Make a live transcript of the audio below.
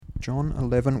John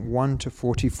 11, 1 to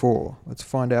 44. Let's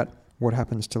find out what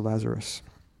happens to Lazarus.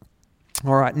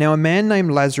 All right, now a man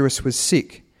named Lazarus was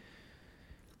sick.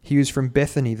 He was from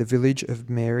Bethany, the village of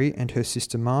Mary and her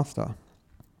sister Martha.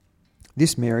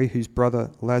 This Mary, whose brother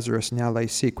Lazarus now lay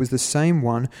sick, was the same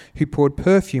one who poured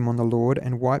perfume on the Lord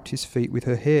and wiped his feet with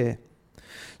her hair.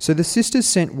 So the sisters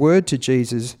sent word to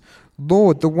Jesus,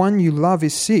 "Lord, the one you love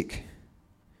is sick."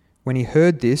 When he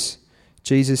heard this,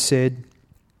 Jesus said,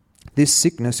 "This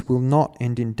sickness will not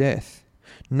end in death.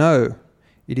 No,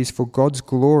 it is for God's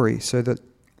glory, so that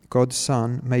God's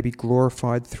Son may be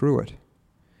glorified through it."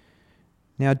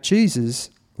 Now Jesus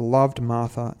loved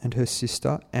Martha and her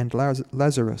sister and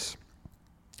Lazarus.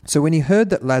 So when he heard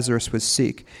that Lazarus was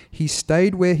sick, he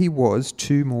stayed where he was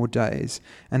 2 more days.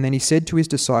 And then he said to his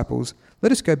disciples,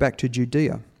 "Let us go back to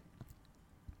Judea."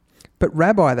 "But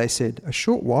Rabbi," they said, "a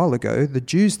short while ago the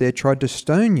Jews there tried to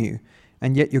stone you,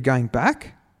 and yet you're going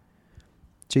back?"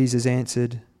 Jesus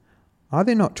answered, "Are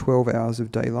there not 12 hours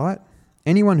of daylight?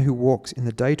 Anyone who walks in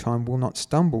the daytime will not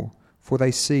stumble, for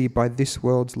they see by this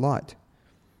world's light.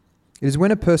 It is when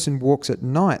a person walks at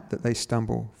night that they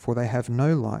stumble, for they have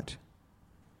no light."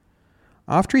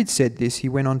 After he'd said this, he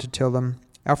went on to tell them,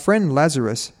 "Our friend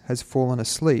Lazarus has fallen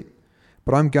asleep,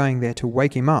 but I'm going there to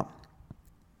wake him up."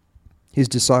 His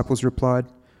disciples replied,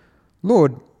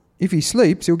 "Lord, if he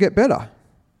sleeps, he'll get better."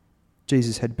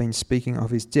 Jesus had been speaking of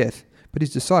his death, but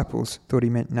his disciples thought he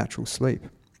meant natural sleep.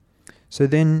 So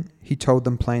then he told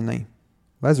them plainly,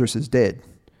 "Lazarus is dead,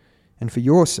 and for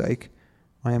your sake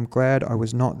I am glad I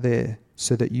was not there,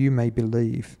 so that you may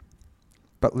believe.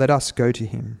 But let us go to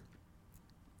him."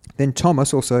 Then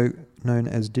Thomas, also known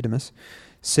as Didymus,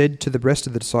 said to the rest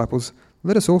of the disciples,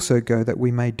 "Let us also go, that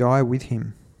we may die with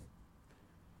him."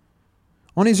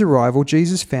 On his arrival,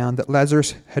 Jesus found that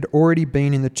Lazarus had already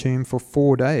been in the tomb for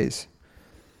 4 days.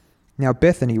 Now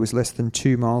Bethany was less than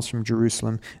 2 miles from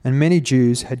Jerusalem, and many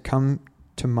Jews had come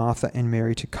to Martha and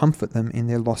Mary to comfort them in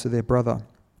their loss of their brother.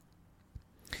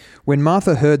 When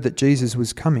Martha heard that Jesus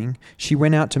was coming, she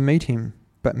went out to meet him,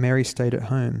 but Mary stayed at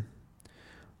home.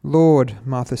 "Lord,"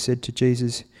 Martha said to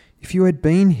Jesus, "if you had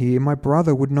been here, my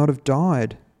brother would not have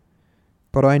died.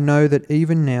 But I know that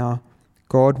even now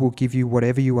God will give you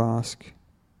whatever you ask."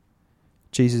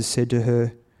 Jesus said to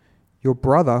her, "Your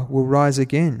brother will rise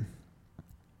again."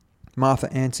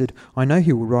 Martha answered, "I know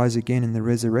he will rise again in the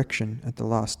resurrection at the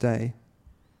last day."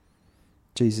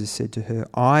 Jesus said to her,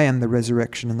 "I am the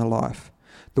resurrection and the life.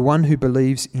 The one who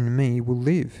believes in me will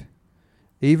live,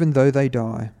 even though they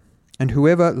die. And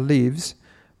whoever lives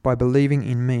by believing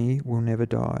in me will never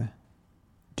die.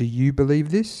 Do you believe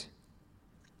this?"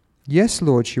 "Yes,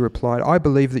 Lord," she replied. "I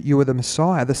believe that you are the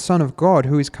Messiah, the Son of God,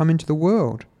 who is come into the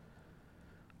world."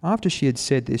 After she had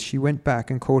said this, she went back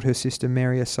and called her sister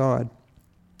Mary aside.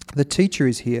 "The teacher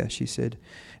is here," she said,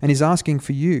 "and is asking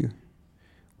for you."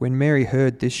 When Mary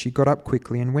heard this, she got up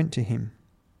quickly and went to him.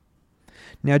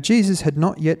 Now Jesus had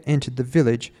not yet entered the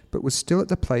village, but was still at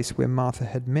the place where Martha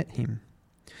had met him.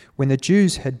 When the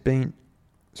Jews who had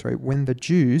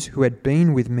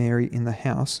been with Mary in the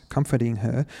house, comforting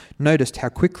her, noticed how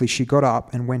quickly she got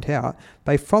up and went out,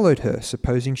 they followed her,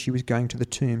 supposing she was going to the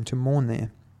tomb to mourn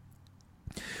there.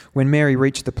 When Mary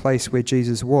reached the place where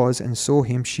Jesus was and saw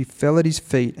him, she fell at his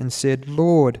feet and said,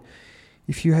 "Lord,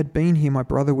 if you had been here, my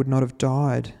brother would not have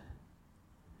died."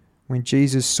 When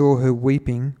Jesus saw her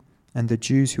weeping, and the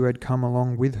Jews who had come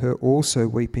along with her also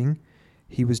weeping,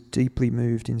 he was deeply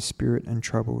moved in spirit and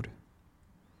troubled.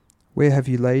 "Where have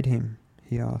you laid him?"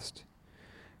 he asked.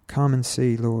 "Come and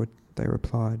see, Lord," they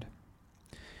replied.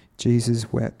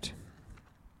 Jesus wept.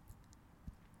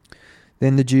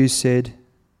 Then the Jews said,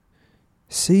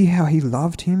 "See how he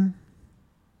loved him?"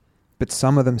 But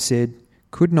some of them said,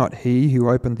 "Could not he who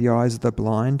opened the eyes of the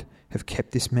blind have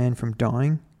kept this man from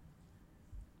dying?"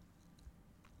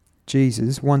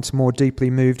 Jesus, once more deeply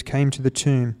moved, came to the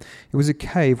tomb. It was a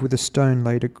cave with a stone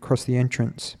laid across the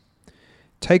entrance.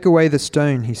 "Take away the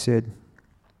stone," he said.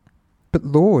 "But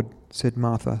Lord," said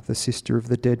Martha, the sister of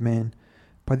the dead man,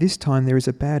 "by this time there is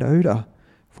a bad odour,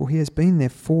 for he has been there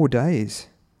 4 days."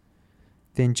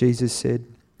 Then Jesus said,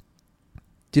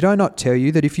 "Did I not tell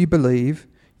you that if you believe,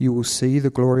 you will see the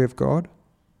glory of God?"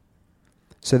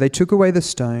 So they took away the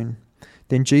stone.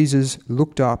 Then Jesus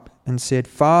looked up and said,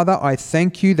 "Father, I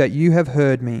thank you that you have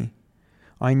heard me.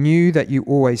 I knew that you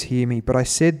always hear me, but I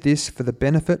said this for the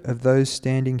benefit of those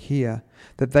standing here,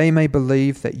 that they may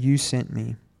believe that you sent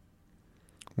me."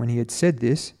 When he had said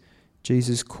this,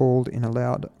 Jesus called in a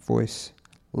loud voice,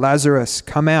 "Lazarus,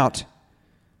 come out!"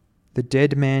 The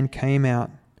dead man came out,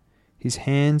 his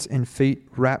hands and feet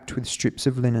wrapped with strips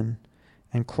of linen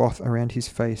and cloth around his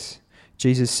face.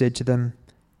 Jesus said to them,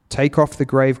 Take off the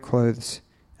grave clothes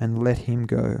and let him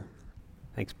go."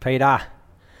 Thanks, Peter.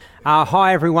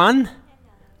 Hi, everyone.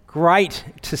 Great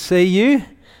to see you,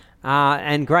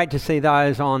 and great to see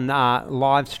those on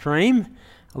live stream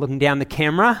looking down the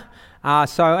camera.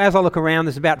 So as I look around,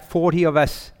 there's about 40 of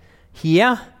us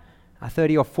here,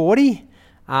 30 or 40,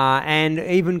 and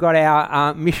even got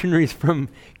our missionaries from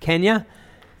Kenya.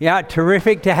 Yeah,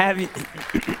 terrific to have you.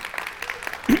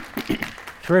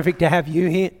 Terrific to have you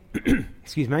here.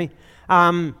 Excuse me.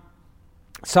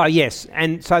 So yes,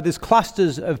 and so there's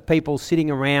clusters of people sitting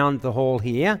around the hall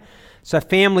here. So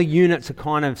family units are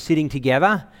kind of sitting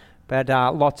together, but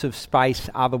lots of space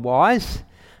otherwise.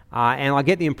 And I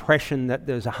get the impression that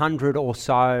there's 100 or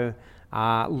so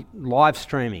live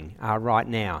streaming right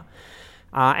now.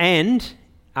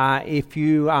 If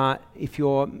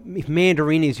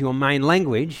Mandarin is your main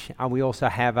language, we also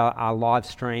have a live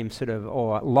stream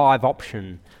or live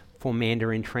option for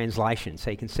Mandarin translation.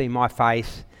 So you can see my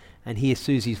face and hear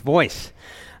Susie's voice,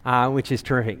 which is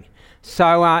terrific.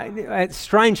 So it's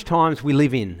strange times we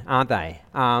live in, aren't they?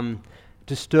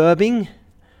 Disturbing,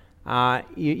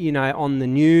 you know, on the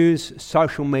news,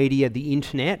 social media, the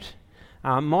internet.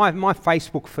 My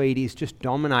Facebook feed is just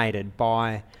dominated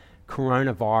by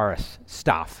coronavirus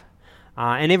stuff.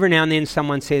 And every now and then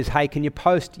someone says, "Hey, can you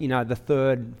post, you know, the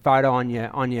third photo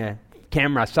on your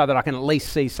camera so that I can at least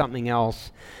see something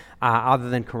else other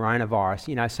than coronavirus?"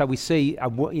 You know, so we see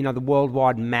the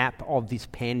worldwide map of this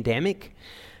pandemic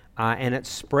and its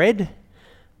spread.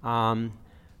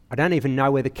 I don't even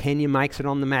know whether Kenya makes it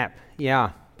on the map.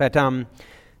 Yeah, but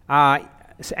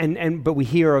but we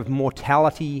hear of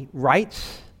mortality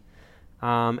rates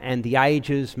and the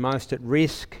ages most at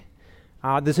risk.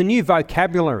 There's a new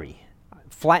vocabulary,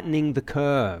 flattening the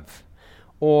curve,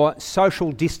 or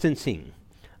social distancing.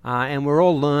 And we're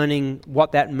all learning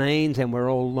what that means, and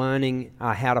we're all learning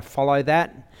how to follow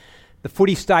that. The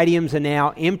footy stadiums are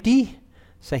now empty.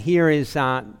 So here is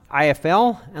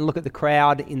AFL, and look at the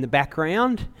crowd in the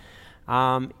background.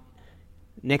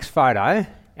 Next photo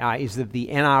is of the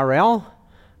NRL,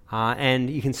 and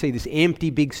you can see this empty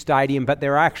big stadium, but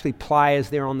there are actually players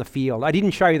there on the field. I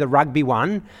didn't show you the rugby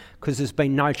one because there's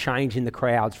been no change in the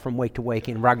crowds from week to week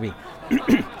in rugby.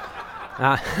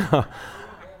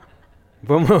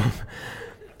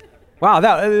 Wow,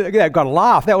 that got a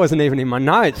laugh. That wasn't even in my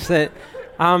notes.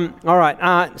 All right,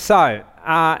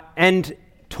 and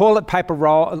toilet paper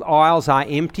aisles are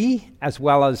empty, as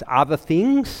well as other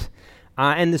things.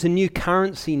 And there's a new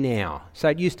currency now. So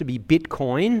it used to be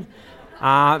Bitcoin,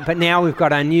 but now we've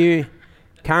got a new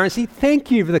currency. Thank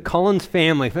you for the Collins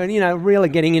family for really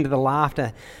getting into the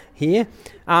laughter here.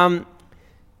 And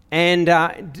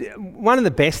one of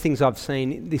the best things I've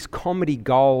seen, this comedy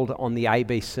gold on the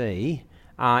ABC,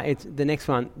 it's the next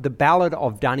one, The Ballad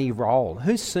of Dunny Roll.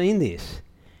 Who's seen this?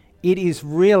 It is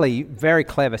really very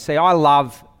clever. See, I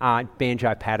love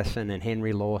Banjo Patterson and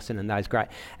Henry Lawson and those great,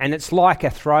 and it's like a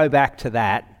throwback to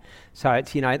that. So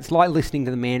it's like listening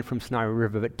to The Man from Snowy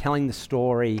River, but telling the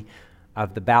story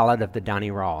of the Ballad of the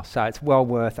Dunny Roll. So it's well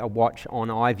worth a watch on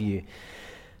iView.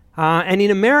 And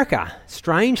in America,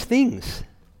 strange things.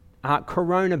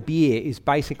 Corona beer is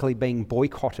basically being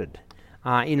boycotted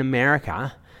in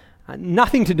America.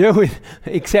 Nothing to do with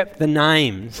except the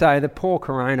name. So the poor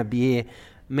Corona beer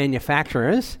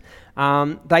manufacturers,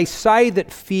 they say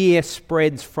that fear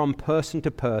spreads from person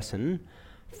to person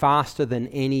faster than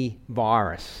any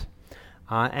virus.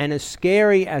 And as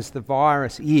scary as the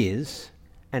virus is,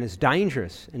 and as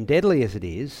dangerous and deadly as it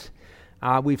is,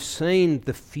 we've seen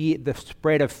the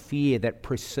spread of fear that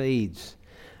precedes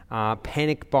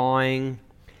panic buying.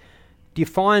 Do you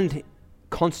find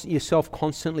yourself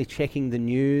constantly checking the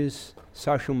news,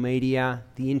 social media,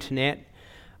 the internet?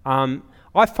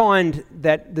 I find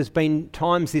that there's been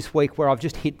times this week where I've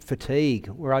just hit fatigue,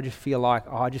 where I just feel like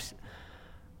I just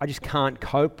can't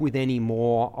cope with any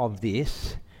more of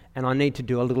this, and I need to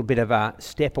do a little bit of a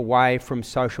step away from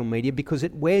social media because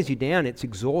it wears you down. It's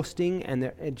exhausting, and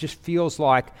it just feels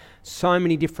like so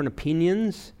many different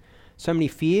opinions, so many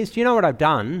fears. Do you know what I've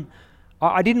done?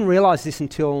 I didn't realise this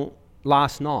until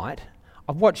last night.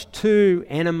 I've watched 2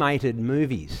 animated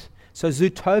movies. So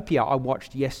Zootopia I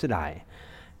watched yesterday.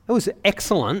 It was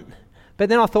excellent, but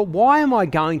then I thought, why am I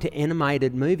going to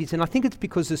animated movies? And I think it's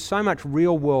because there's so much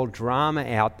real-world drama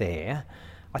out there.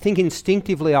 I think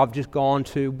instinctively I've just gone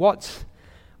to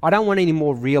I don't want any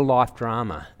more real-life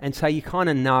drama. And so you kind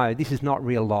of know this is not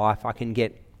real life. I can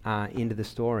get into the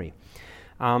story.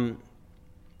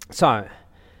 So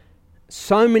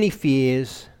many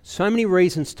fears, so many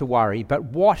reasons to worry, but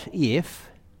what if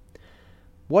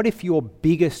your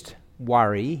biggest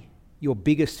worry, your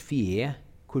biggest fear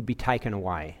could be taken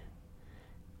away?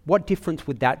 what difference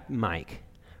would that make,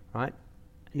 right?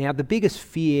 Now, the biggest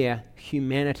fear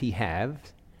humanity has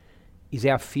is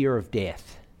our fear of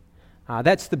death.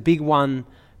 That's the big one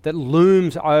that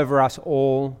looms over us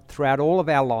all throughout all of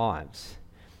our lives.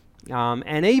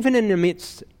 And even in the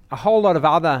midst a whole lot of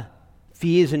other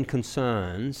fears and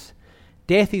concerns,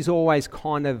 death is always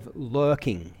kind of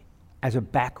lurking as a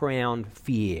background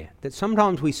fear, that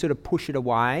sometimes we sort of push it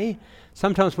away,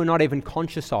 sometimes we're not even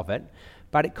conscious of it,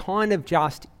 but it kind of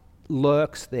just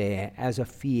lurks there as a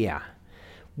fear.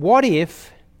 What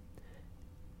if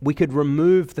we could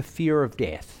remove the fear of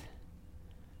death?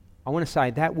 I want to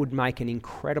say that would make an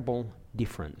incredible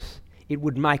difference. It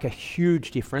would make a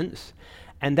huge difference,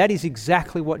 and that is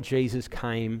exactly what Jesus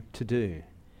came to do.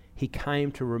 He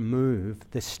came to remove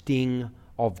the sting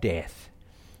of death.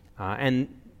 And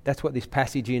that's what this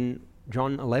passage in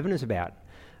John 11 is about.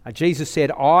 Jesus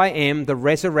said, "I am the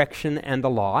resurrection and the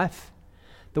life.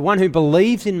 The one who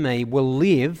believes in me will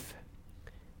live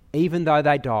even though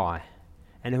they die.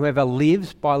 And whoever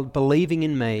lives by believing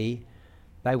in me,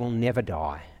 they will never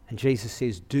die." And Jesus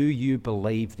says, do you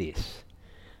believe this?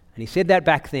 And he said that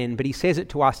back then, but he says it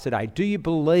to us today. Do you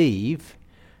believe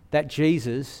that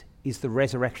Jesus is the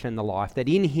resurrection and the life, that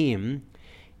in him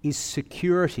is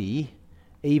security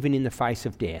even in the face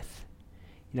of death?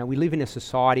 You know, we live in a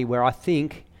society where I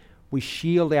think we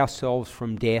shield ourselves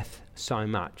from death so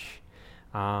much.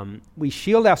 We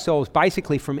shield ourselves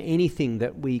basically from anything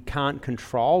that we can't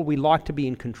control. We like to be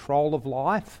in control of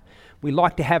life. We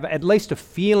like to have at least a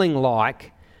feeling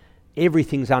like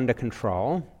everything's under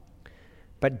control.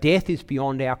 But death is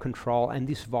beyond our control, and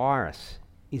this virus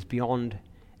is beyond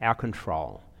our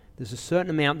control. There's a certain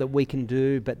amount that we can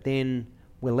do, but then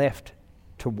we're left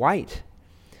to wait.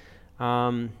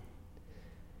 But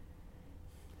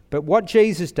what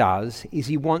Jesus does is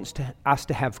he wants us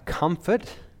to have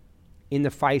comfort in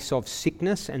the face of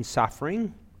sickness and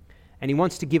suffering, and he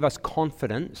wants to give us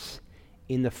confidence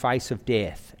in the face of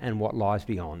death and what lies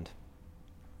beyond.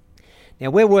 Now,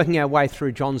 we're working our way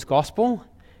through John's Gospel,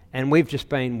 and we've just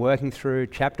been working through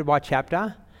chapter by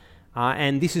chapter,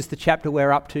 and this is the chapter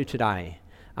we're up to today.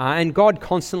 And God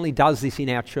constantly does this in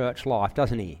our church life,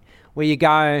 doesn't he? Where you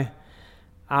go,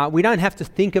 we don't have to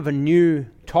think of a new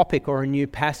topic or a new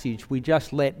passage. We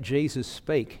just let Jesus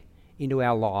speak into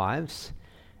our lives,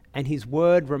 and his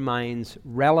word remains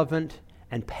relevant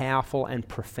and powerful and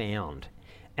profound.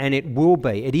 And it will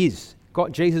be, it is.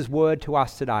 Jesus' word to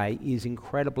us today is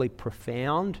incredibly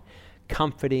profound,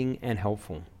 comforting and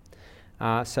helpful.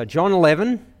 So John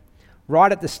 11, right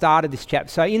at the start of this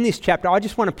chapter. So in this chapter, I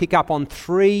just want to pick up on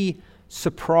three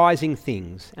surprising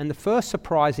things. And the first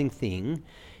surprising thing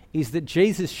is that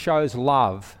Jesus shows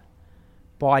love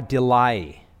by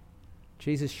delay.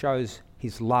 Jesus shows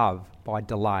his love by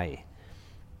delay.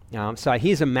 So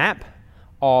here's a map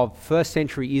of first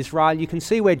century Israel. You can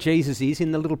see where Jesus is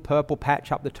in the little purple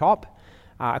patch up the top.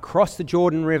 Across the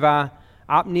Jordan River,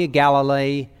 up near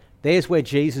Galilee, there's where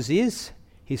Jesus is.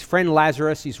 His friend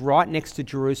Lazarus is right next to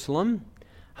Jerusalem,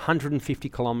 150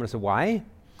 kilometres away.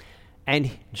 And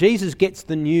Jesus gets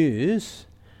the news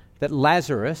that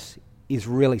Lazarus is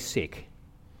really sick.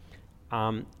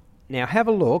 Now have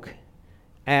a look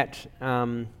at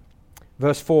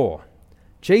verse 4.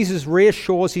 Jesus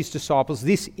reassures his disciples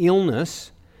this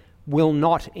illness will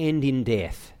not end in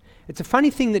death. It's a funny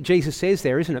thing that Jesus says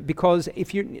there, isn't it? Because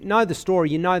if you know the story,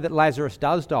 you know that Lazarus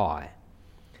does die,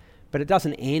 but it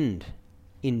doesn't end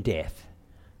in death.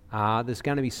 There's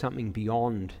going to be something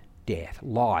beyond death,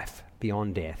 life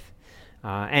beyond death.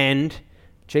 And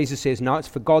Jesus says, no, it's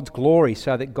for God's glory,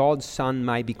 so that God's Son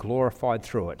may be glorified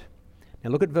through it.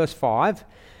 Now look at verse 5.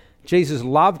 Jesus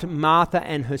loved Martha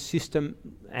and her sister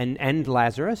and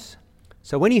Lazarus.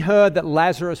 So when he heard that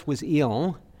Lazarus was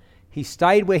ill, he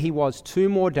stayed where he was 2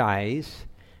 more days,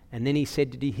 and then he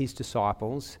said to his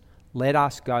disciples, let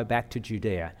us go back to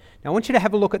Judea. Now I want you to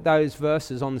have a look at those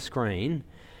verses on the screen.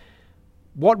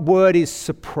 What word is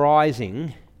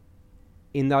surprising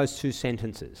in those 2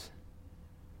 sentences?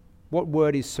 What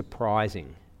word is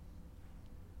surprising?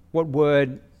 What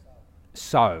word?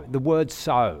 So. The word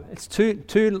so. It's two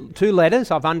letters.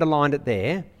 I've underlined it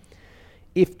there.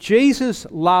 If Jesus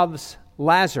loves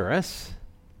Lazarus,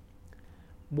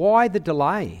 why the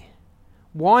delay?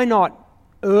 Why not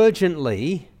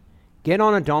urgently get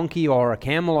on a donkey or a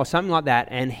camel or something like that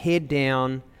and head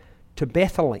down to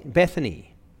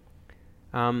Bethany?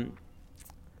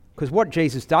 Because what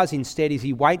Jesus does instead is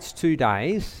he waits 2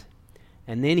 days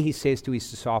and then he says to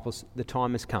his disciples, the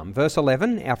time has come. Verse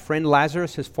 11, our friend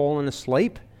Lazarus has fallen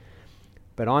asleep,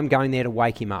 but I'm going there to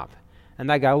wake him up. And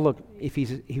they go, look, if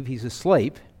he's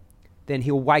asleep, then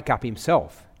he'll wake up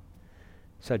himself.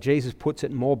 So Jesus puts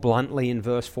it more bluntly in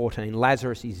verse 14,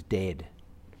 Lazarus is dead.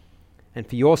 And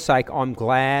for your sake, I'm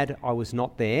glad I was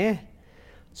not there,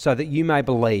 so that you may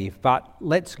believe, but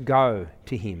let's go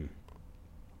to him.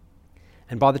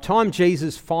 And by the time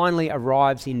Jesus finally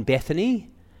arrives in Bethany,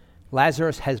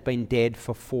 Lazarus has been dead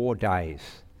for 4 days.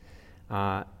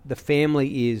 The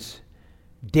family is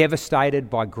devastated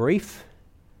by grief.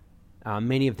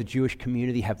 Many of the Jewish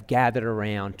community have gathered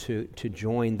around to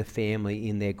join the family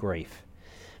in their grief.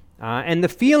 And the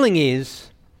feeling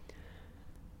is,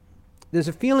 there's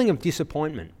a feeling of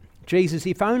disappointment. Jesus,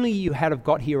 if only you had have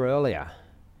got here earlier,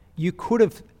 you could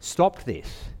have stopped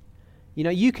this. You know,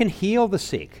 you can heal the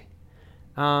sick.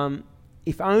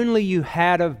 If only you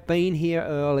had have been here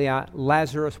earlier,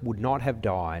 Lazarus would not have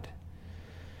died.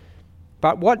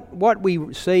 But what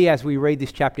we see as we read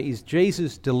this chapter is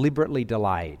Jesus deliberately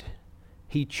delayed.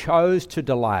 He chose to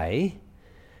delay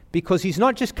because he's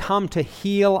not just come to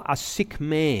heal a sick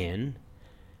man,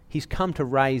 he's come to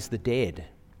raise the dead.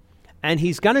 And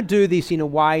he's going to do this in a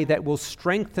way that will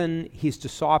strengthen his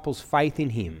disciples' faith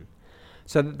in him,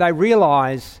 so that they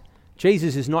realise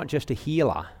Jesus is not just a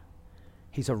healer,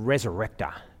 he's a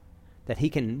resurrector, that he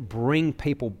can bring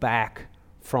people back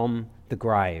from the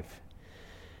grave.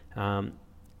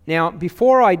 Now,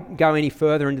 before I go any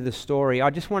further into the story, I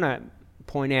just want to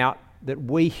point out that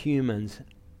we humans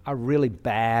are really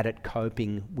bad at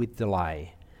coping with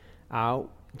delay.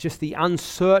 Just the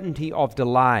uncertainty of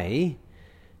delay,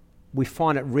 we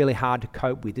find it really hard to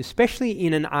cope with, especially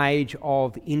in an age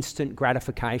of instant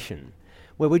gratification,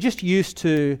 where we're just used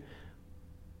to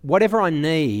whatever I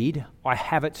need, I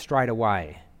have it straight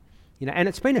away. You know, and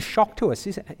it's been a shock to us,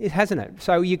 hasn't it?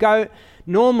 So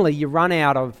normally you run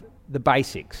out of the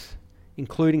basics,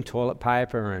 including toilet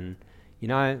paper and, you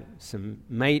know, some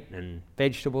meat and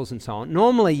vegetables and so on.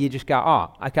 Normally you just go,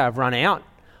 oh, okay, I've run out.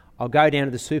 I'll go down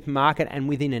to the supermarket and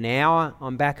within an hour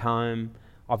I'm back home.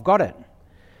 I've got it.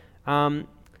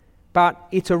 But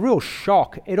it's a real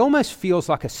shock. It almost feels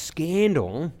like a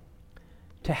scandal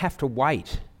to have to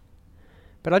wait.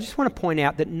 But I just want to point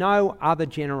out that no other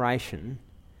generation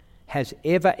has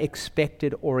ever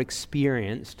expected or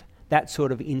experienced that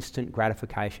sort of instant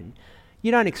gratification.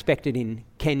 You don't expect it in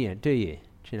Kenya, do you,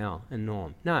 Janelle and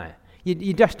Norm? No.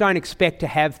 You just don't expect to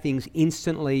have things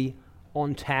instantly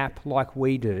on tap like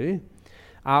we do.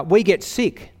 We get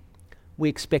sick. We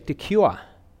expect a cure.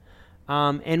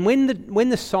 And when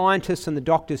the scientists and the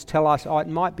doctors tell us, oh, it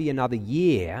might be another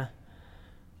year,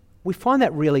 we find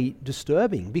that really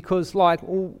disturbing because, like,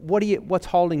 well, what's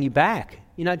holding you back?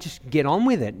 You know, just get on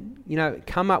with it. You know,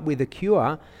 come up with a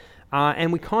cure.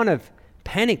 And we kind of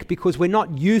panic because we're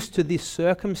not used to this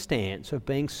circumstance of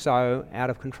being so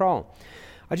out of control.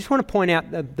 I just want to point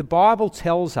out that the Bible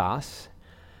tells us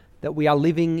that we are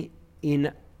living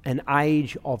in an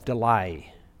age of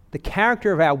delay. The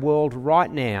character of our world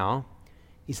right now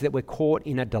is that we're caught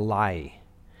in a delay.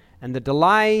 And the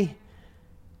delay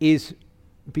is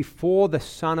before the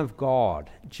Son of God,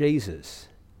 Jesus,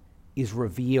 is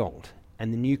revealed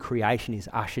and the new creation is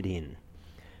ushered in.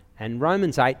 And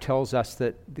Romans 8 tells us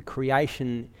that the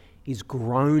creation is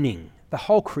groaning. The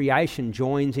whole creation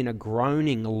joins in a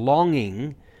groaning,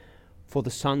 longing for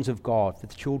the sons of God, for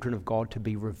the children of God to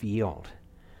be revealed.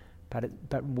 But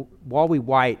while we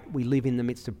wait, we live in the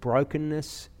midst of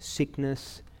brokenness,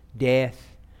 sickness,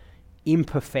 death,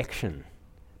 imperfection,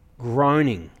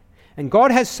 groaning. And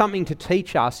God has something to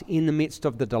teach us in the midst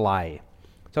of the delay.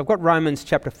 So I've got Romans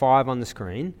chapter 5 on the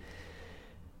screen,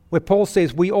 where Paul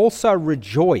says, we also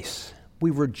rejoice.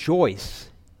 We rejoice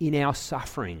in our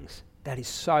sufferings. That is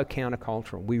so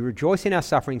countercultural. We rejoice in our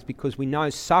sufferings because we know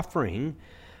suffering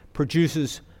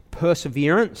produces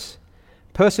perseverance,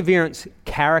 perseverance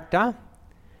character,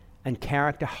 and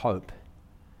character hope.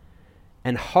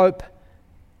 And hope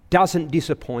doesn't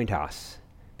disappoint us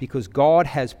because God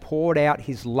has poured out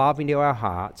his love into our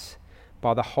hearts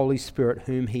by the Holy Spirit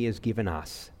whom he has given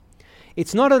us.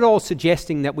 It's not at all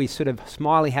suggesting that we're sort of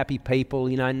smiley, happy people,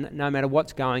 you know, no matter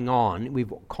what's going on,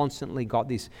 we've constantly got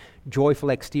this joyful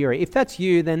exterior. If that's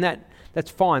you, then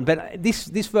that's fine. But this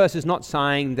verse is not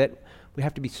saying that we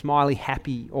have to be smiley,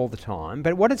 happy all the time.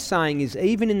 But what it's saying is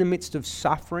even in the midst of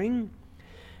suffering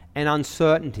and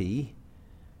uncertainty,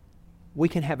 we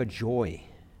can have a joy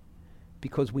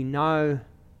because we know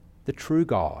the true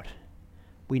God.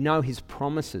 We know his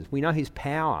promises. We know his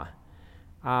power.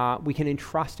 We can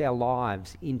entrust our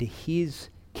lives into his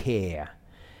care.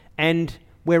 And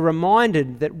we're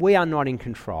reminded that we are not in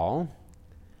control,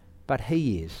 but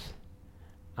he is.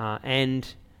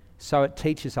 And so it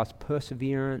teaches us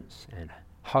perseverance and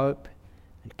hope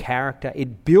and character.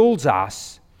 It builds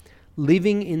us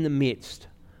living in the midst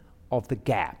of the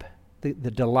gap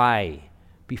the delay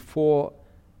before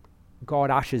God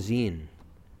ushers in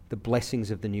the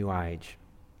blessings of the new age.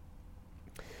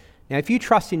 Now, if you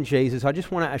trust in Jesus, I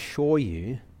just want to assure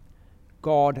you,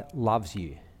 God loves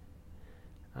you.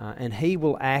 And he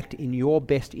will act in your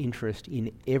best interest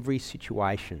in every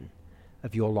situation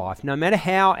of your life. No matter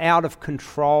how out of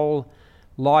control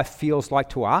life feels like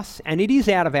to us, and it is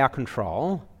out of our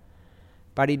control,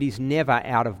 but it is never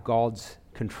out of God's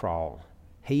control.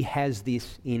 He has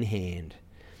this in hand.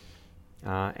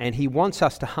 And he wants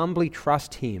us to humbly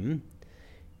trust him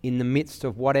in the midst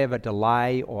of whatever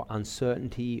delay or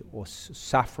uncertainty or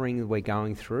suffering that we're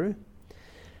going through.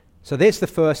 So there's the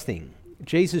first thing.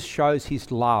 Jesus shows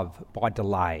his love by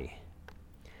delay.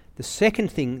 The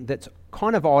second thing that's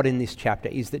kind of odd in this chapter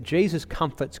is that Jesus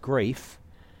comforts grief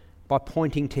by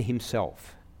pointing to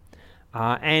himself.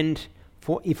 And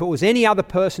if it was any other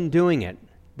person doing it,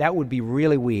 that would be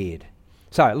really weird.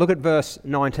 So look at verse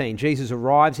 19. Jesus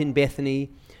arrives in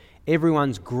Bethany.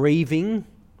 Everyone's grieving.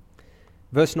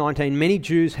 Verse 19, many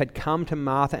Jews had come to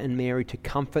Martha and Mary to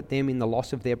comfort them in the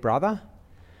loss of their brother.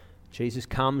 Jesus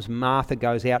comes, Martha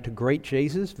goes out to greet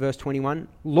Jesus. Verse 21,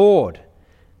 Lord,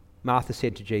 Martha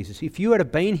said to Jesus, if you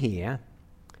had been here,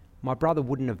 my brother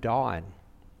wouldn't have died.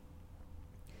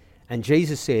 And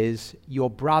Jesus says, your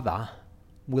brother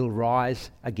will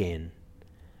rise again.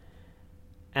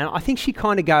 And I think she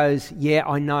kind of goes, yeah,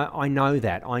 I know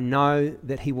that. I know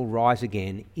that he will rise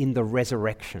again in the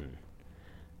resurrection.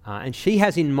 And she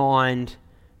has in mind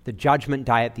the judgment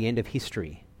day at the end of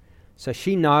history. So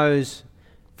she knows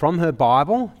from her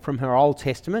Bible, from her Old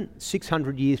Testament,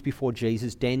 600 years before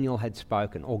Jesus, Daniel had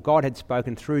spoken, or God had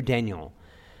spoken through Daniel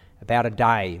about a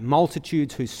day.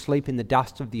 Multitudes who sleep in the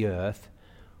dust of the earth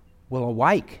will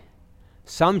awake,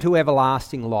 some to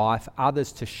everlasting life,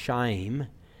 others to shame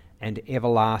and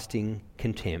everlasting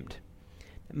contempt.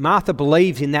 Martha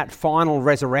believes in that final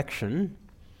resurrection.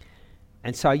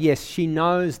 And so, yes, she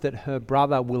knows that her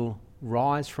brother will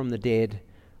rise from the dead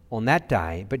on that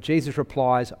day. But Jesus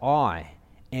replies, I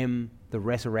am the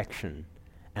resurrection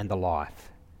and the life.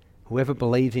 Whoever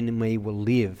believes in me will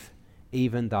live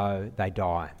even though they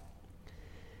die.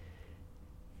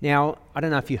 Now, I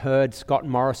don't know if you heard Scott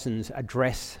Morrison's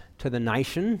address to the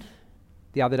nation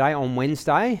the other day on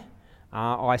Wednesday.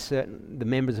 The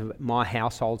members of my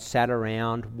household sat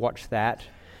around, watched that.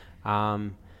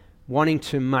 Wanting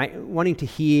to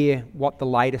hear what the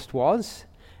latest was,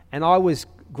 and I was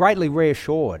greatly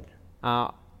reassured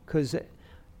because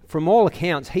from all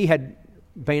accounts he had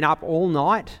been up all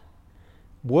night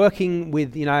working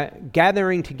with,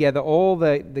 gathering together all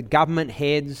the government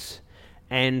heads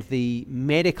and the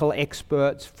medical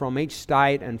experts from each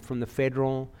state and from the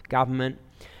federal government,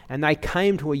 and they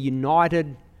came to a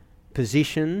united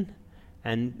position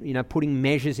and putting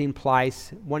measures in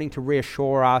place, wanting to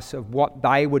reassure us of what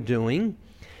they were doing.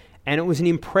 And it was an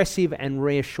impressive and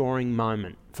reassuring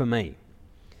moment for me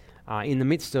in the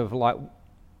midst of what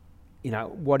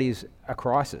is a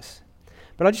crisis.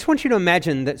 But I just want you to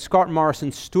imagine that Scott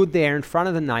Morrison stood there in front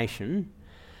of the nation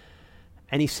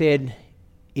and he said,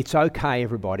 it's okay,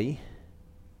 everybody,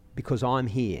 because I'm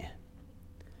here.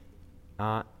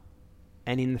 And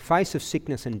in the face of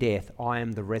sickness and death, I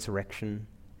am the resurrection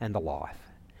and the life.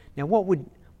 Now, what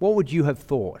would you have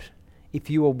thought if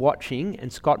you were watching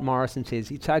and Scott Morrison says,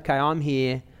 it's okay, I'm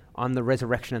here, I'm the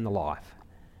resurrection and the life?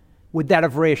 Would that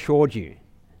have reassured you?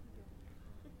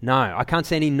 No, I can't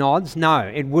see any nods. No,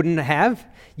 it wouldn't have.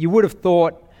 You would have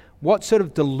thought, what sort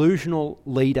of delusional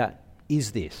leader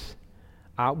is this?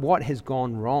 What has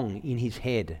gone wrong in his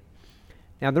head?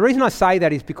 Now, the reason I say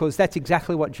that is because that's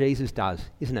exactly what Jesus does,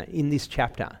 isn't it, in this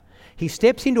chapter. He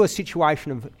steps into a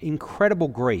situation of incredible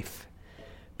grief.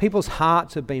 People's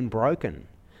hearts have been broken.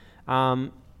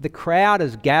 The crowd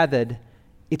has gathered.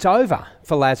 It's over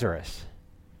for Lazarus.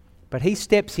 But he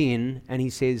steps in and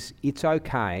he says, it's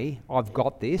okay, I've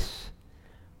got this.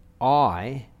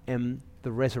 I am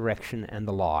the resurrection and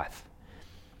the life.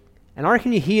 And I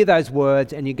reckon you hear those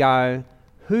words and you go,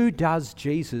 who does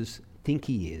Jesus think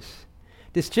he is?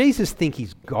 Does Jesus think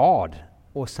he's God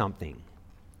or something?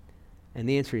 And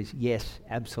the answer is yes,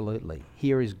 absolutely.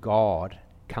 Here is God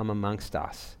come amongst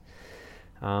us.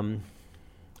 Over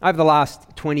the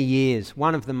last 20 years,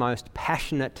 one of the most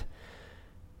passionate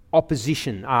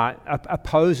opposers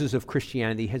of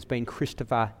Christianity has been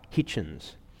Christopher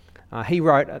Hitchens. He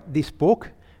wrote this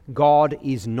book, God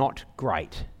is Not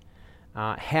Great,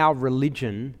 How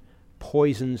Religion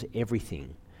Poisons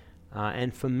Everything.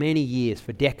 And for many years,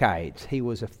 for decades, he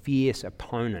was a fierce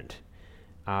opponent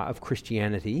of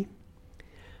Christianity.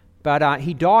 But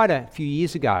he died a few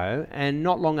years ago, and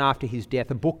not long after his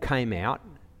death, a book came out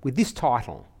with this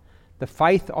title, The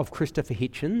Faith of Christopher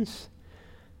Hitchens,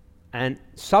 and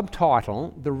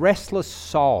subtitle, The Restless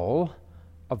Soul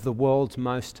of the World's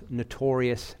Most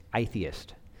Notorious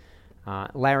Atheist.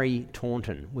 Larry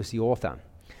Taunton was the author.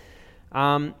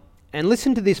 And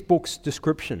listen to this book's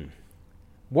description.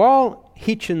 While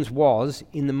Hitchens was,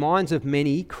 in the minds of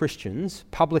many Christians,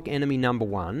 public enemy number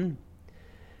one,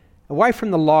 away from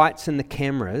the lights and the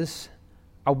cameras,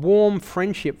 a warm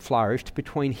friendship flourished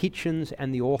between Hitchens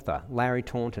and the author, Larry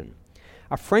Taunton.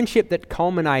 A friendship that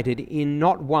culminated in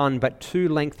not one but two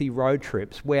lengthy road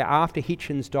trips where, after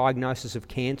Hitchens' diagnosis of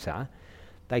cancer,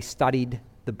 they studied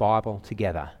the Bible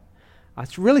together.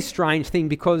 It's a really strange thing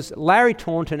because Larry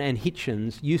Taunton and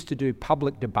Hitchens used to do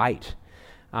public debate.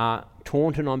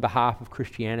 Taunton on behalf of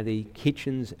Christianity,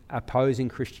 Hitchens opposing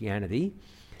Christianity.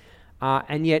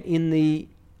 And yet in the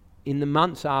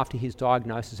months after his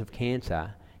diagnosis of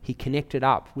cancer, he connected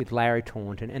up with Larry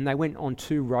Taunton and they went on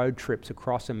 2 road trips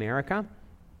across America.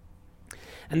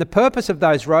 And the purpose of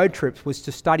those road trips was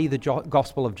to study the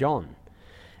Gospel of John.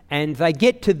 And they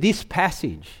get to this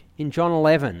passage in John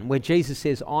 11 where Jesus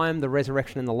says, I am the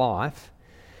resurrection and the life.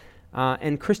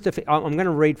 And Christopher, I'm going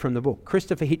to read from the book.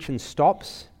 Christopher Hitchens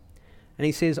stops and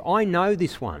he says, I know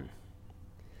this one.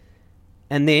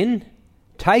 And then,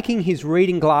 taking his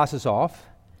reading glasses off,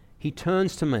 he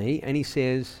turns to me and he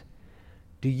says,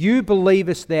 do you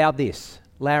believest thou this,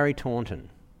 Larry Taunton?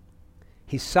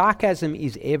 His sarcasm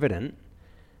is evident,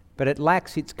 but it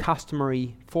lacks its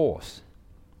customary force.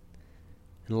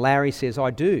 And Larry says, I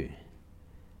do,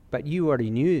 but you already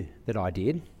knew that I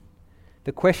did.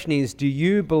 The question is, do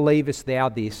you believest thou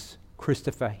this,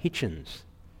 Christopher Hitchens?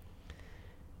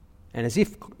 And as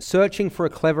if searching for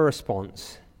a clever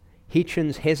response,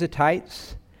 Hitchens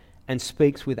hesitates and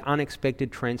speaks with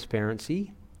unexpected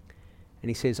transparency. And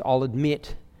he says, I'll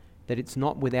admit that it's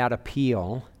not without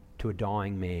appeal to a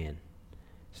dying man.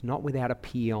 It's not without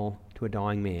appeal to a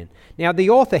dying man. Now, the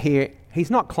author here, he's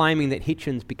not claiming that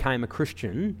Hitchens became a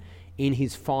Christian in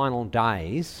his final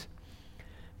days,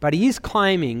 but he is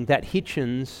claiming that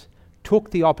Hitchens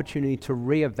took the opportunity to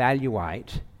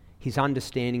reevaluate his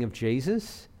understanding of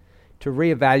Jesus, to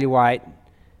reevaluate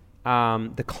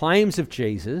the claims of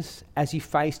Jesus as he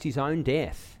faced his own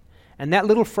death. And that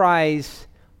little phrase,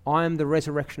 I am the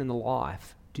resurrection and the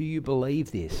life, do you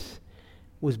believe this,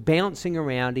 was bouncing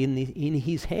around in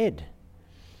his head.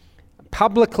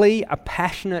 Publicly a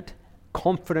passionate,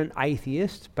 confident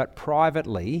atheist, but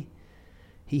privately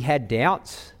he had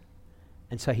doubts,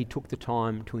 and so he took the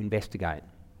time to investigate.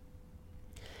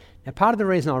 Now, part of the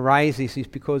reason I raise this is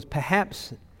because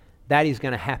perhaps that is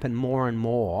going to happen more and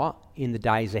more in the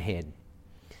days ahead.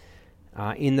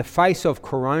 In the face of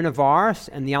coronavirus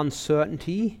and the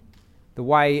uncertainty, the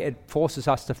way it forces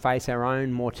us to face our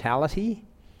own mortality,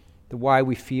 the way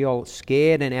we feel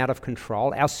scared and out of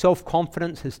control, our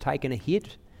self-confidence has taken a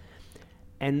hit.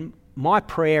 And my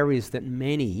prayer is that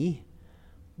many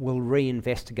will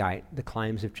reinvestigate the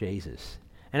claims of Jesus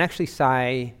and actually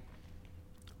say,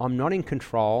 I'm not in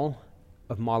control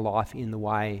of my life in the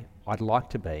way I'd like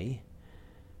to be,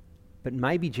 but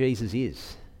maybe Jesus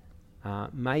is.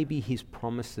 Maybe his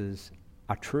promises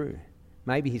are true.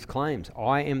 Maybe his claims,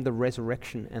 I am the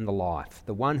resurrection and the life.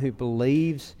 The one who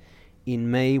believes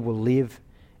in me will live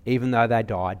even though they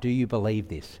die. Do you believe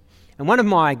this? And one of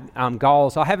my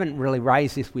goals, I haven't really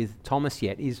raised this with Thomas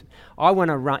yet, is I want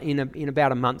to run, in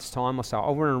about a month's time or so,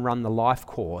 I want to run the life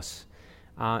course,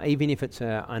 even if it's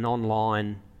an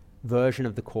online version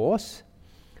of the course,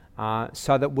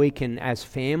 so that we can, as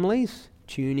families,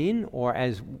 tune in, or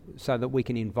so that we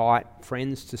can invite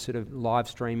friends to sort of live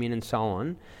stream in and so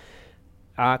on.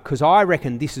 Because I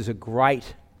reckon this is a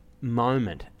great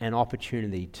moment and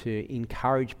opportunity to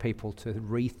encourage people to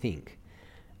rethink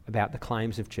about the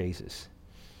claims of Jesus.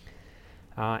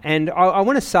 And I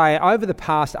want to say, over the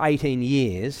past 18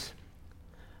 years,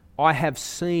 I have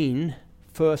seen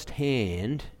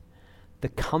firsthand the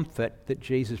comfort that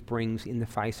Jesus brings in the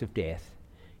face of death.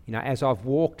 You know, as I've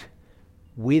walked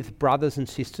with brothers and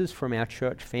sisters from our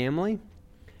church family,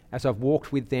 as I've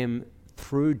walked with them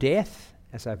through death,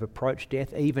 as I've approached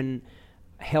death, even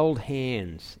held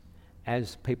hands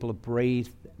as people have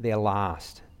breathed their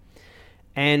last.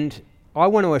 And I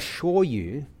want to assure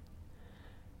you,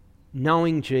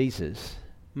 knowing Jesus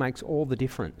makes all the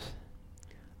difference.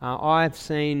 I've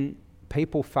seen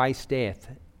people face death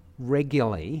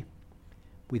regularly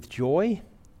with joy.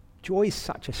 Joy is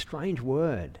such a strange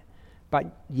word.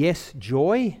 But yes,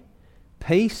 joy,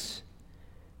 peace,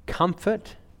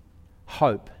 comfort,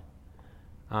 hope.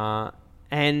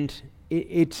 And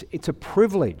it's a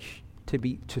privilege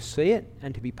to see it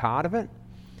and to be part of it.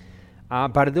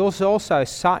 But it is also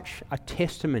such a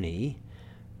testimony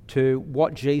to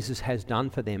what Jesus has done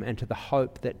for them and to the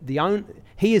hope that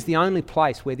he is the only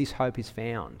place where this hope is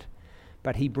found.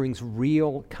 But he brings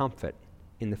real comfort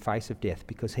in the face of death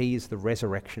because he is the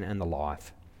resurrection and the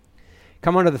life.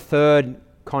 Come on to the third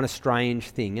kind of strange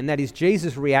thing, and that is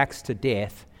Jesus reacts to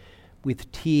death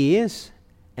with tears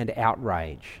and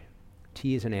outrage.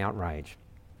 Tears and outrage.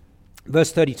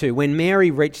 Verse 32, when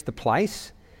Mary reached the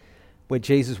place where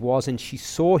Jesus was and she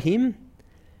saw him,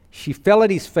 she fell at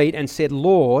his feet and said,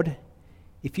 "Lord,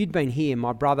 if you'd been here,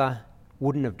 my brother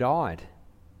wouldn't have died."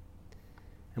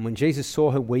 And when Jesus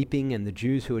saw her weeping and the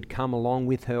Jews who had come along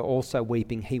with her also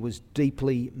weeping, he was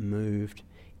deeply moved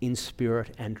in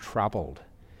spirit and troubled.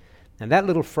 Now that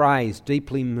little phrase,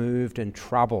 deeply moved and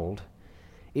troubled,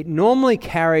 it normally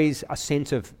carries a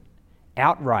sense of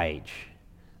outrage,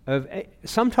 of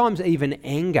sometimes even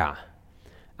anger.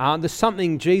 There's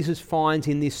something Jesus finds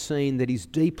in this scene that is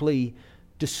deeply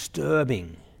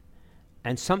disturbing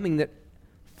and something that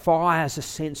fires a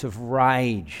sense of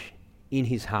rage in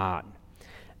his heart.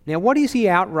 Now, what is he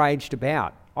outraged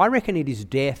about? I reckon it is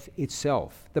death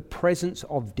itself, the presence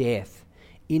of death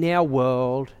in our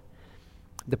world,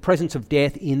 the presence of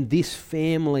death in this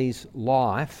family's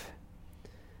life.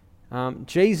 1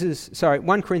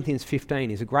 Corinthians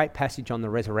 15 is a great passage on the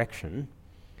resurrection.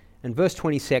 And verse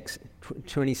 26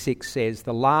 says,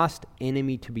 the last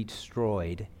enemy to be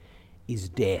destroyed is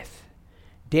death.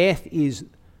 Death is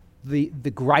the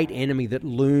great enemy that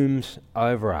looms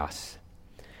over us.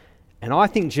 And I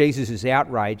think Jesus is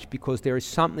outraged because there is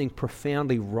something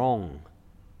profoundly wrong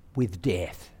with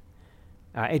death.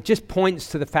 It just points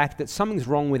to the fact that something's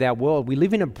wrong with our world. We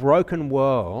live in a broken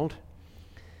world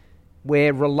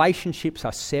where relationships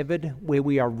are severed, where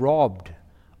we are robbed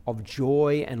of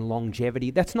joy and longevity.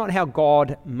 That's not how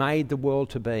God made the world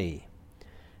to be.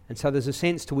 And so there's a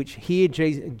sense to which here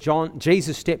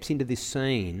Jesus steps into this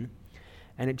scene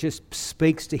and it just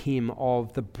speaks to him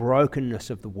of the brokenness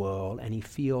of the world, and he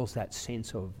feels that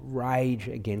sense of rage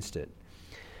against it.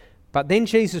 But then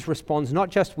Jesus responds not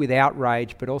just with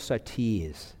outrage, but also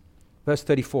tears. Verse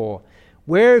 34,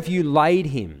 "Where have you laid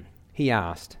him?" he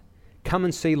asked. "Come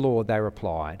and see, Lord," they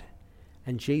replied.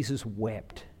 And Jesus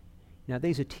wept. Now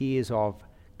these are tears of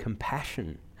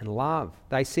compassion and love.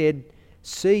 They said,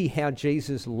 "See how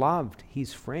Jesus loved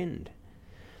his friend."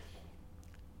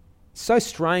 So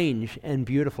strange and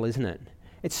beautiful, isn't it?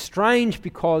 It's strange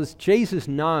because Jesus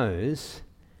knows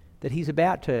that he's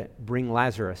about to bring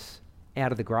Lazarus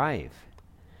out of the grave.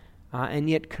 And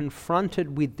yet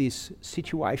confronted with this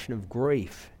situation of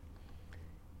grief,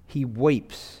 he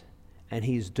weeps and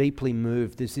he is deeply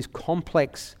moved. There's this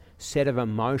complex set of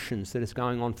emotions that is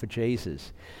going on for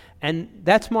Jesus. And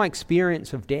that's my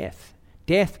experience of death.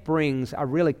 Death brings a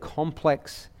really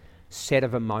complex set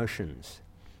of emotions.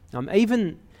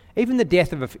 Even the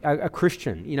death of a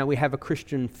Christian, we have a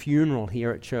Christian funeral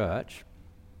here at church.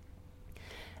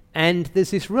 And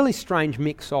there's this really strange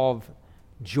mix of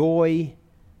joy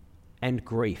and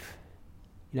grief.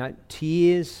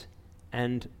 Tears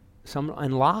and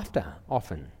laughter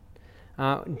often.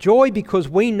 Joy because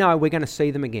we know we're going to see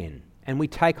them again. And we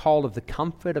take hold of the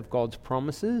comfort of God's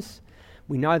promises.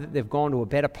 We know that they've gone to a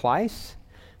better place.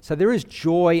 So there is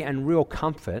joy and real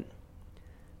comfort.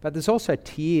 But there's also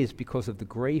tears because of the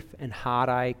grief and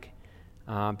heartache,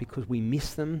 because we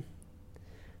miss them.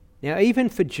 Now, even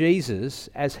for Jesus,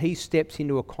 as he steps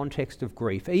into a context of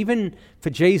grief, even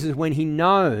for Jesus when he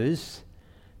knows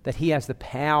that he has the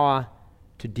power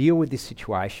to deal with this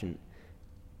situation,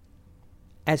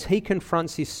 as he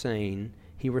confronts this scene,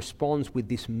 he responds with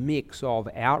this mix of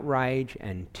outrage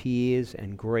and tears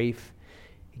and grief.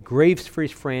 He grieves for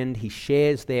his friend, he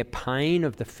shares their pain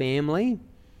of the family.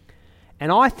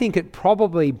 And I think it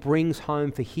probably brings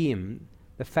home for him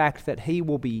the fact that he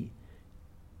will be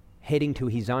heading to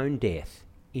his own death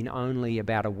in only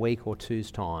about a week or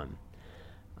two's time.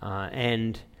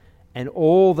 And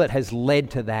all that has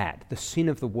led to that, the sin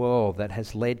of the world that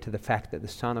has led to the fact that the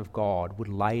Son of God would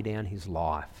lay down his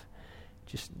life.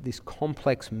 Just this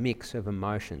complex mix of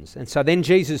emotions. And so then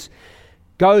Jesus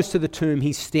goes to the tomb,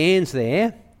 he stands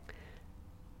there,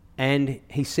 and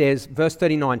he says, verse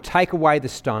 39, "Take away the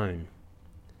stone."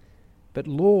 "But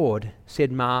Lord,"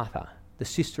 said Martha, the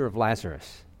sister of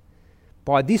Lazarus,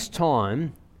 "by this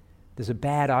time there's a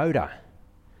bad odour,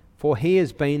 for he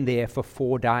has been there for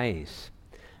 4 days."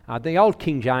 The old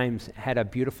King James had a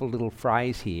beautiful little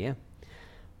phrase here.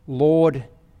 "Lord,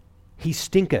 he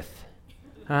stinketh."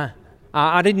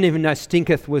 I didn't even know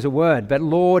stinketh was a word, but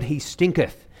Lord, he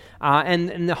stinketh.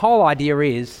 And the whole idea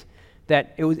is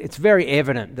that it's very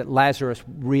evident that Lazarus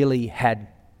really had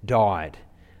died.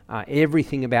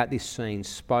 everything about this scene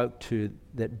spoke to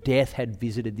that death had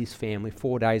visited this family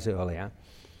 4 days earlier.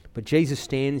 But Jesus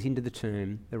stands into the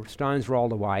tomb, the stone's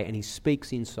rolled away, and he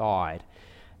speaks inside.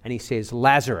 And he says,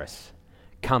 "Lazarus,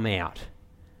 come out."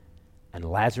 And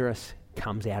Lazarus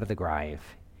comes out of the grave.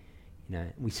 You know,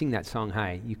 we sing that song,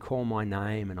 "Hey, you call my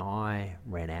name and I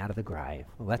ran out of the grave."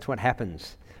 Well, that's what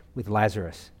happens with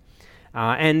Lazarus.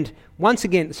 And once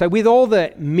again, so with all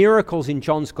the miracles in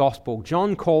John's Gospel,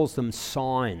 John calls them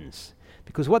signs.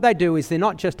 Because what they do is they're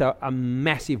not just a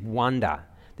massive wonder.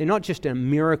 They're not just a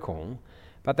miracle,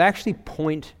 but they actually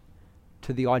point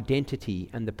to the identity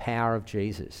and the power of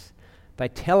Jesus. They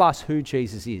tell us who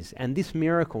Jesus is. And this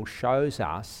miracle shows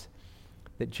us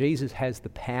that Jesus has the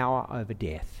power over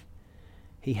death.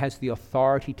 He has the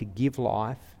authority to give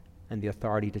life and the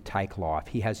authority to take life.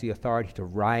 He has the authority to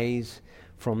raise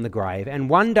from the grave. And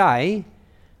one day,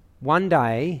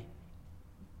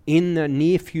 in the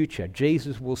near future,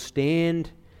 Jesus will stand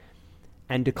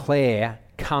and declare,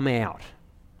 "Come out."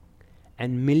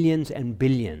 And millions and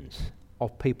billions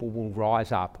of people will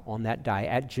rise up on that day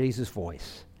at Jesus'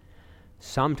 voice.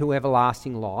 Some to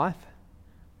everlasting life,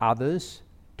 others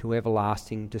to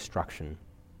everlasting destruction.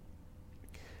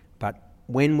 But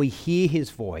when we hear his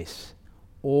voice,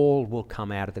 all will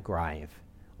come out of the grave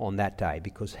on that day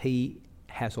because he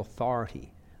has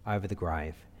authority over the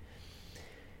grave.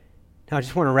 Now, I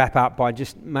just want to wrap up by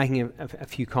just making a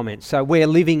few comments. So we're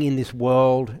living in this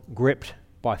world gripped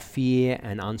by fear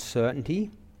and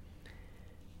uncertainty,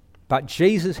 but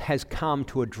Jesus has come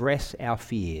to address our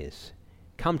fears,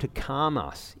 come to calm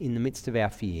us in the midst of our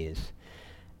fears.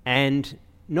 And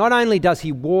not only does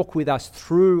he walk with us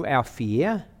through our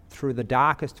fear, through the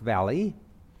darkest valley,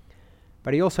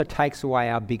 but he also takes away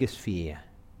our biggest fear.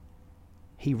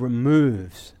 He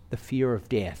removes the fear of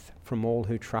death from all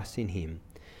who trust in him.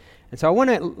 And so I want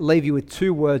to leave you with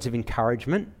 2 words of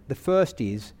encouragement. The first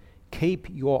is, keep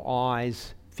your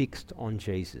eyes fixed on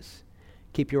Jesus.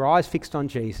 Keep your eyes fixed on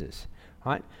Jesus,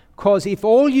 right? Because if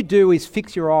all you do is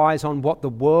fix your eyes on what the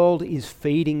world is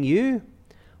feeding you,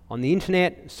 on the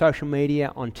internet, social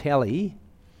media, on telly,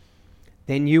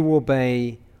 then you will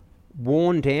be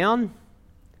worn down,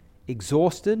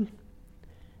 exhausted,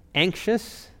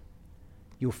 anxious,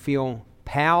 you'll feel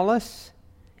powerless,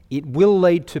 it will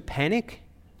lead to panic.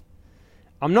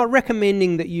 I'm not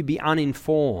recommending that you be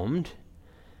uninformed,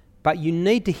 but you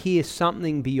need to hear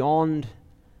something beyond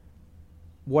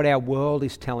what our world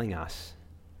is telling us.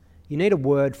 You need a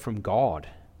word from God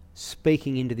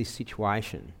speaking into this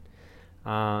situation.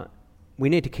 We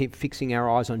need to keep fixing our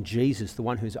eyes on Jesus, the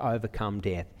one who's overcome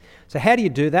death. So how do you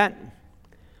do that?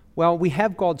 Well, we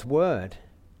have God's word.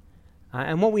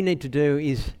 And what we need to do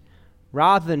is,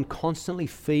 rather than constantly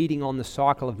feeding on the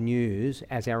cycle of news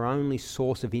as our only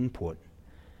source of input,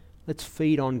 let's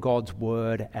feed on God's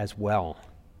word as well.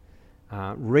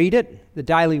 Read it, the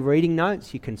daily reading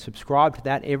notes. You can subscribe to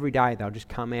that every day. They'll just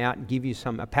come out and give you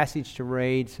a passage to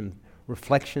read, some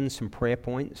reflections, some prayer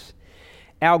points.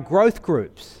 Our growth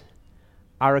groups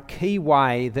are a key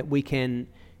way that we can,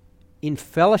 in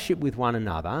fellowship with one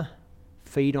another,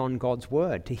 feed on God's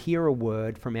word, to hear a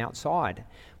word from outside.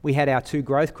 We had our 2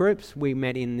 growth groups. We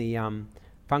met in the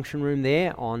function room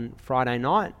there on Friday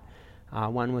night.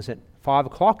 One was at 5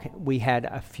 o'clock. We had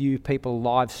a few people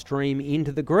live stream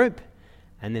into the group.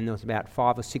 And then there was about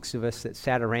 5 or 6 of us that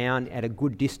sat around at a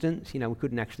good distance. You know, we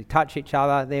couldn't actually touch each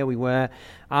other. There we were.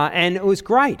 And it was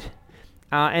great.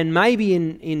 And maybe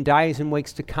in days and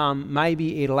weeks to come,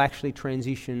 maybe it'll actually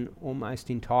transition almost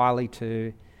entirely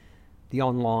to the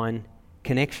online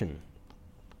connection.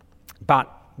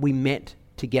 But we met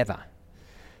together.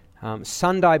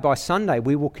 Sunday by Sunday,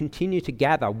 we will continue to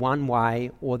gather one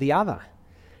way or the other.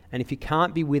 And if you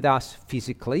can't be with us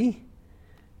physically,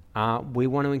 we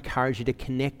want to encourage you to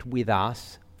connect with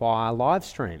us via live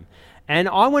stream. And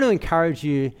I want to encourage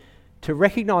you to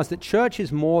recognise that church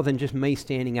is more than just me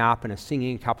standing up and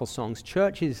singing a couple of songs.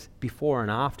 Church is before and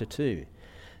after too.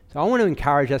 So I want to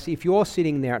encourage us, if you're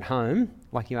sitting there at home,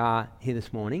 like you are here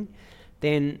this morning,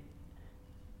 then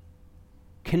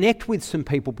connect with some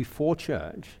people before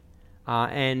church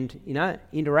and,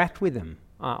 interact with them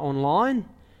online.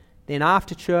 Then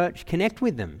after church, connect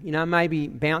with them. Maybe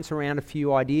bounce around a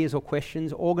few ideas or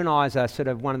questions. Organise a sort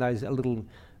of one of those, a little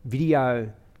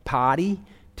video party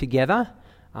together.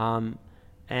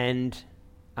 And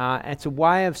it's a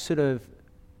way of sort of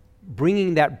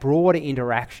bringing that broader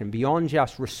interaction beyond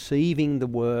just receiving the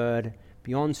word,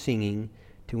 beyond singing,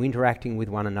 to interacting with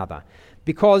one another.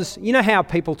 Because you know how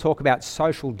people talk about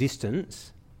social distancing?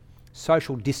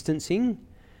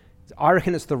 I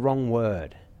reckon it's the wrong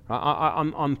word.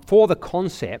 I'm for the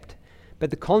concept, but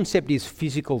the concept is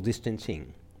physical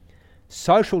distancing.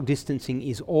 social distancing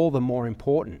is all the more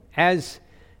important. As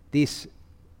this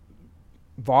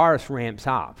virus ramps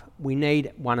up, we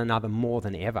need one another more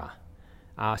than ever.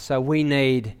 So we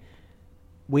need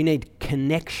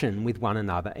connection with one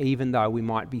another, even though we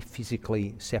might be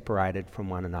physically separated from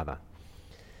one another.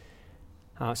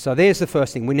 So there's the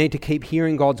first thing. We need to keep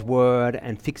hearing God's word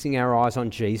and fixing our eyes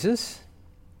on Jesus.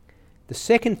 The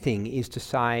second thing is to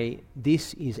say,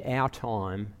 this is our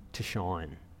time to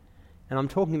shine. And I'm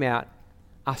talking about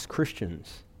us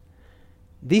Christians.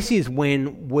 This is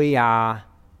when we are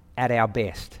at our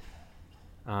best.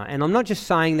 And I'm not just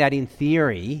saying that in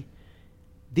theory.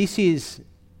 This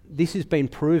has been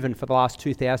proven for the last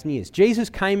 2,000 years. Jesus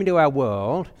came into our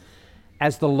world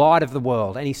as the light of the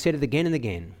world, and he said it again and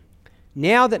again.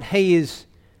 Now that he is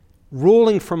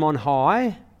ruling from on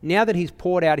high, now that he's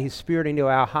poured out his Spirit into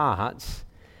our hearts,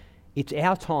 it's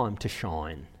our time to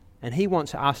shine. And he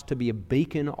wants us to be a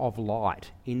beacon of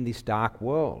light in this dark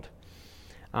world.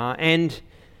 And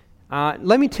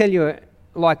let me tell you,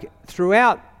 like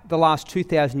throughout the last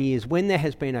 2,000 years, when there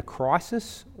has been a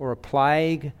crisis or a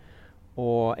plague,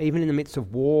 or even in the midst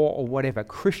of war or whatever,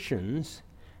 Christians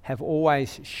have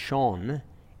always shone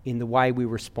in the way we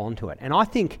respond to it. And I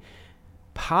think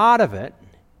part of it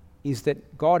is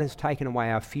that God has taken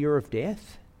away our fear of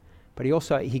death, but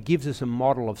he gives us a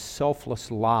model of selfless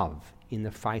love in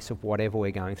the face of whatever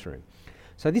we're going through.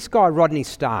 So this guy, Rodney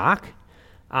Stark,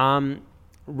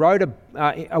 wrote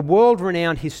a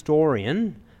world-renowned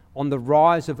historian on the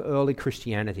rise of early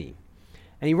Christianity.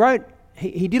 And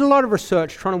he did a lot of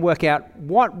research trying to work out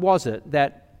what was it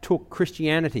that took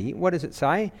Christianity, what does it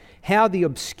say? How the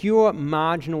obscure,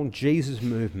 marginal Jesus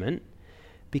movement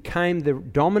became the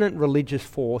dominant religious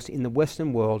force in the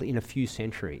Western world in a few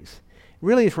centuries. It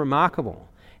really is remarkable.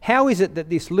 How is it that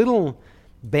this little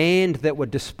band that were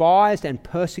despised and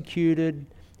persecuted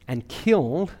and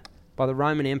killed by the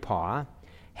Roman Empire,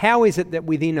 how is it that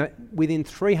within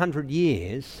 300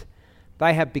 years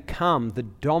they have become the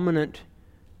dominant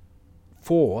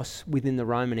force within the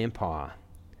Roman Empire?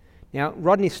 Now,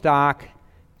 Rodney Stark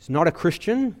is not a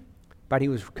Christian, but he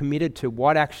was committed to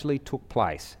what actually took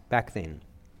place back then.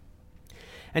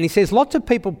 And he says lots of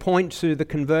people point to the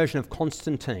conversion of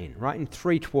Constantine, right? In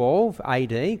 312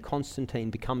 AD, Constantine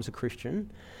becomes a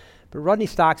Christian. But Rodney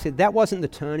Stark said that wasn't the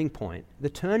turning point. The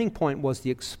turning point was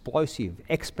the explosive,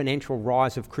 exponential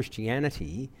rise of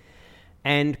Christianity,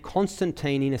 and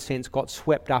Constantine, in a sense, got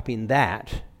swept up in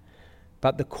that,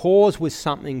 but the cause was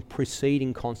something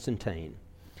preceding Constantine.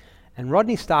 And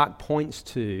Rodney Stark points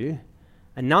to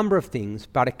a number of things,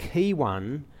 but a key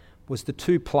one was the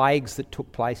two plagues that took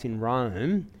place in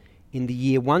Rome in the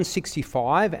year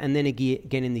 165 and then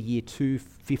again in the year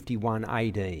 251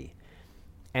 AD.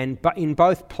 And in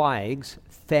both plagues,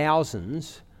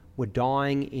 thousands were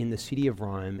dying in the city of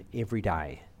Rome every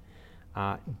day.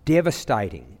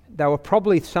 Devastating. They were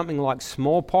probably something like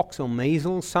smallpox or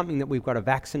measles, something that we've got a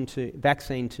vaccine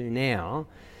to now.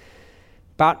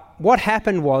 But what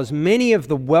happened was many of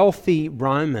the wealthy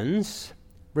Romans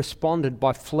responded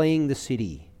by fleeing the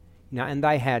city. And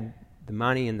they had the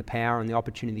money and the power and the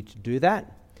opportunity to do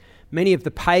that. Many of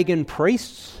the pagan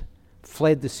priests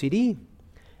fled the city,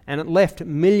 and it left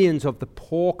millions of the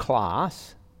poor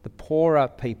class, the poorer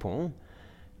people,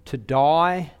 to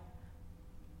die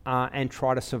and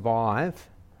try to survive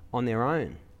on their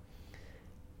own.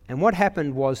 And what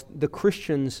happened was the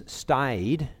Christians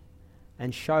stayed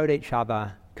and showed each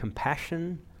other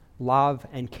compassion, love,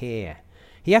 and care.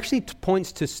 He actually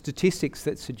points to statistics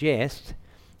that suggest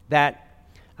that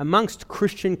amongst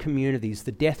Christian communities,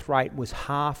 the death rate was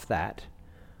half that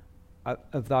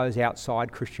of those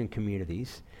outside Christian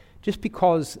communities, just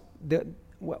because,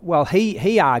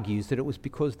 he argues that it was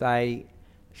because they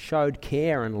showed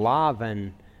care and love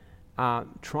and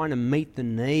trying to meet the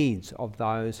needs of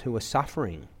those who were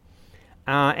suffering.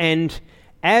 And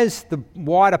as the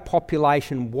wider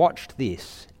population watched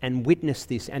this and witnessed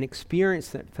this and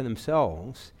experienced it for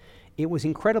themselves, it was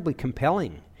incredibly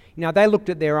compelling. They looked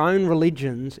at their own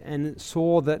religions and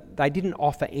saw that they didn't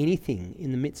offer anything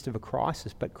in the midst of a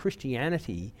crisis, but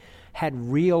Christianity had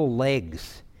real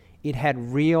legs. It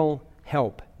had real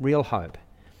help, real hope.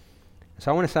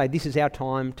 So I want to say this is our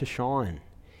time to shine.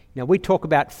 We talk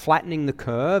about flattening the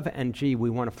curve, and we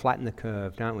want to flatten the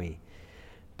curve, don't we?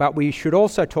 But we should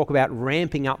also talk about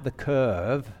ramping up the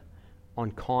curve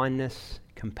on kindness,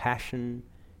 compassion,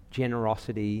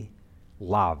 generosity,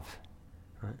 love.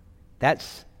 Right?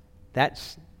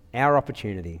 That's our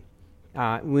opportunity.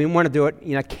 We want to do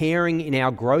it, caring in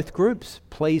our growth groups.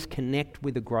 Please connect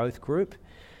with a growth group.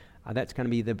 That's going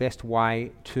to be the best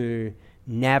way to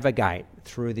navigate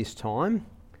through this time.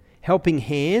 Helping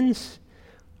hands.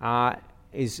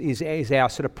 is our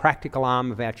sort of practical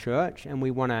arm of our church, and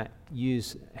we want to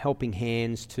use helping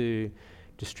hands to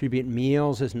distribute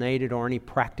meals as needed, or any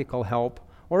practical help,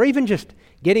 or even just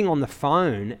getting on the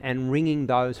phone and ringing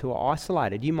those who are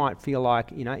isolated. You might feel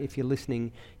like, if you're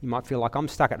listening, you might feel like I'm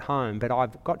stuck at home, but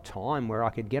I've got time where I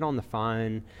could get on the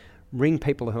phone, ring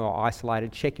people who are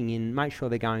isolated, checking in, make sure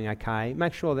they're going okay,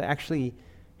 make sure they're actually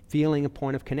feeling a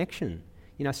point of connection.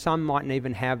 Some mightn't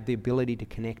even have the ability to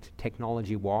connect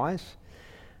technology-wise.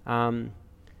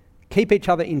 Keep each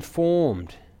other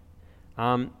informed.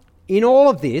 In all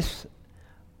of this,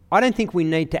 I don't think we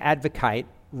need to advocate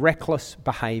reckless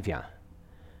behaviour.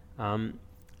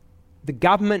 The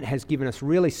government has given us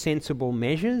really sensible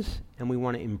measures, and we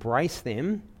want to embrace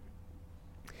them.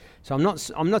 So I'm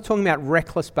not talking about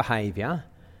reckless behaviour,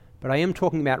 but I am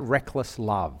talking about reckless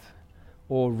love,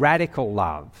 or radical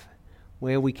love,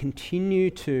 where we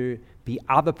continue to be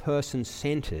other person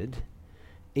centred,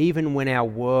 even when our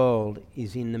world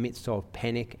is in the midst of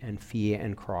panic and fear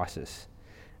and crisis.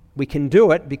 We can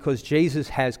do it because Jesus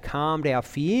has calmed our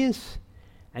fears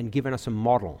and given us a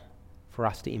model for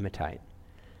us to imitate.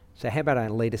 So how about I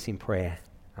lead us in prayer?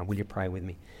 Will you pray with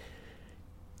me?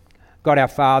 God our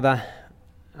Father,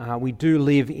 we do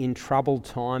live in troubled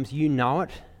times. You know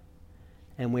it,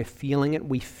 and we're feeling it.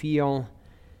 We feel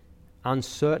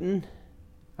uncertain,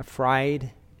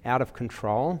 afraid, out of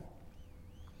control.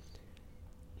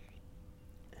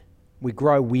 We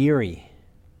grow weary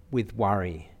with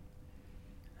worry.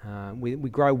 We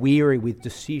grow weary with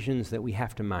decisions that we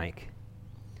have to make.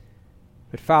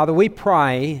 But Father, we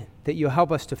pray that you'll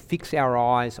help us to fix our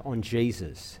eyes on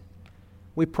Jesus.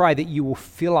 We pray that you will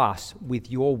fill us with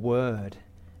your word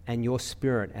and your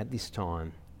spirit at this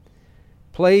time.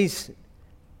 Please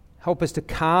help us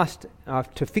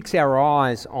to fix our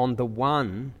eyes on the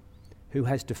one who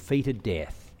has defeated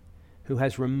death, who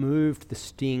has removed the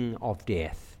sting of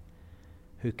death,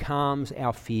 who calms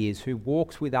our fears, who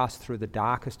walks with us through the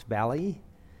darkest valley,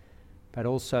 but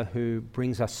also who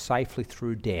brings us safely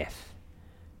through death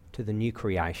to the new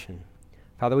creation.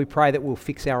 Father, we pray that we'll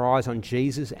fix our eyes on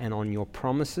Jesus and on your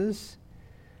promises.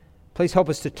 Please help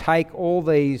us to take all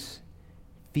these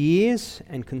fears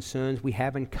and concerns we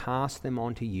have and cast them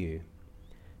onto you,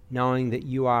 knowing that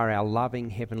you are our loving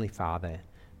Heavenly Father,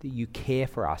 that you care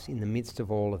for us in the midst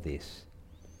of all of this.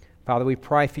 Father, we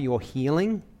pray for your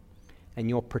healing and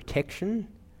your protection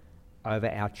over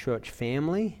our church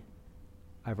family,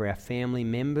 over our family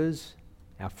members,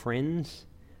 our friends,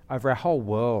 over our whole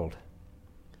world.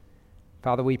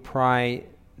 Father, we pray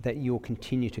that you'll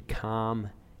continue to calm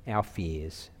our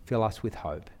fears, fill us with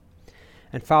hope.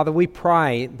 And Father, we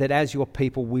pray that as your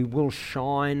people, we will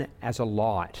shine as a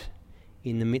light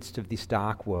in the midst of this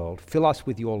dark world. Fill us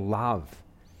with your love.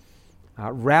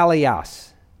 Rally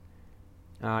us.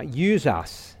 Use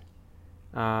us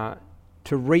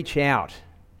to reach out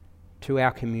to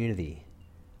our community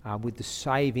with the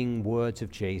saving words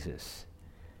of Jesus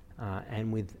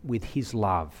and with his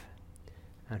love.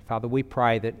 And Father, we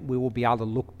pray that we will be able to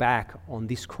look back on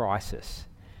this crisis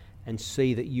and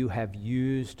see that you have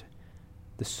used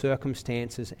the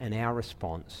circumstances and our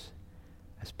response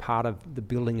as part of the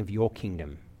building of your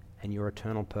kingdom and your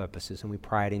eternal purposes. And we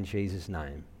pray it in Jesus'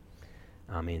 name.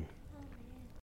 Amen.